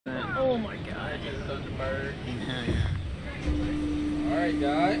Oh my god. Alright,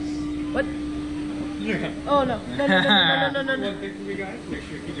 guys. What? Oh no. No. One thing for you guys, make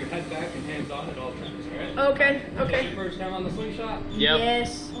sure you keep your head back and hands on at all times, alright? Okay. Is that your first time on the SlingShot? Yep.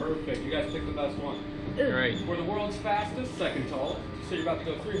 Yes. Perfect. You guys picked the best one. Great. We're the world's fastest, second tallest. So you're about to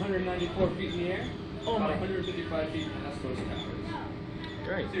go 394 feet in the air, about 155 feet past those towers.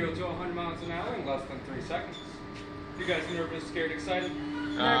 Great. 0 to 100 miles an hour in less than 3 seconds. You guys nervous, scared, excited?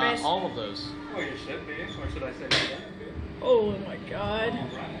 Nervous. All of those. Oh, you should be. Or should I say you Oh my god.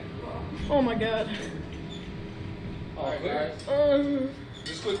 Alright. Oh my god. Alright, guys.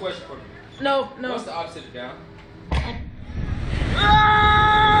 Just a quick question for you. No. What's the opposite of down?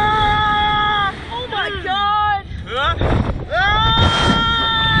 Oh my god.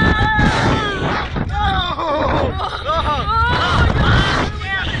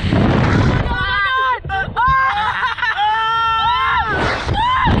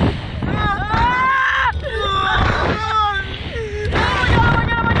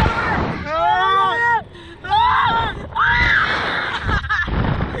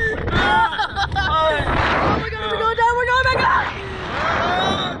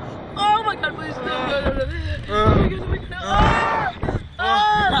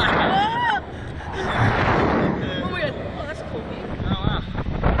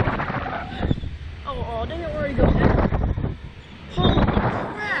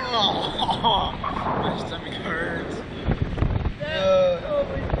 My stomach hurts. Oh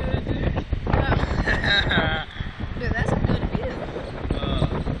my god, dude. Wow. Dude, that's a good view.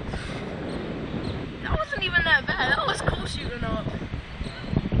 That wasn't even that bad. That was cool shooting up.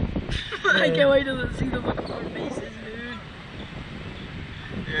 I can't wait to see the look on our faces, dude.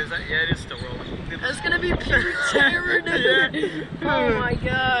 Yeah, it is still rolling. That's gonna be pure terror, dude. Oh my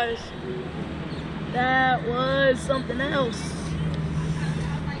gosh. That was something else.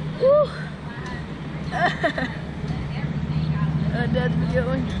 Woo. Dad's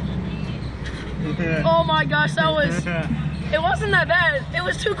going. Oh my gosh, that was. It wasn't that bad. It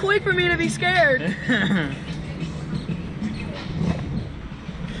was too quick for me to be scared.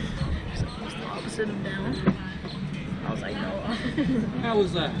 What's the opposite of down? I was like, no. How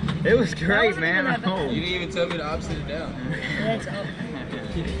was that? It was great, man. You didn't even tell me the opposite of down. That's up.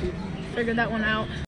 Figured that one out.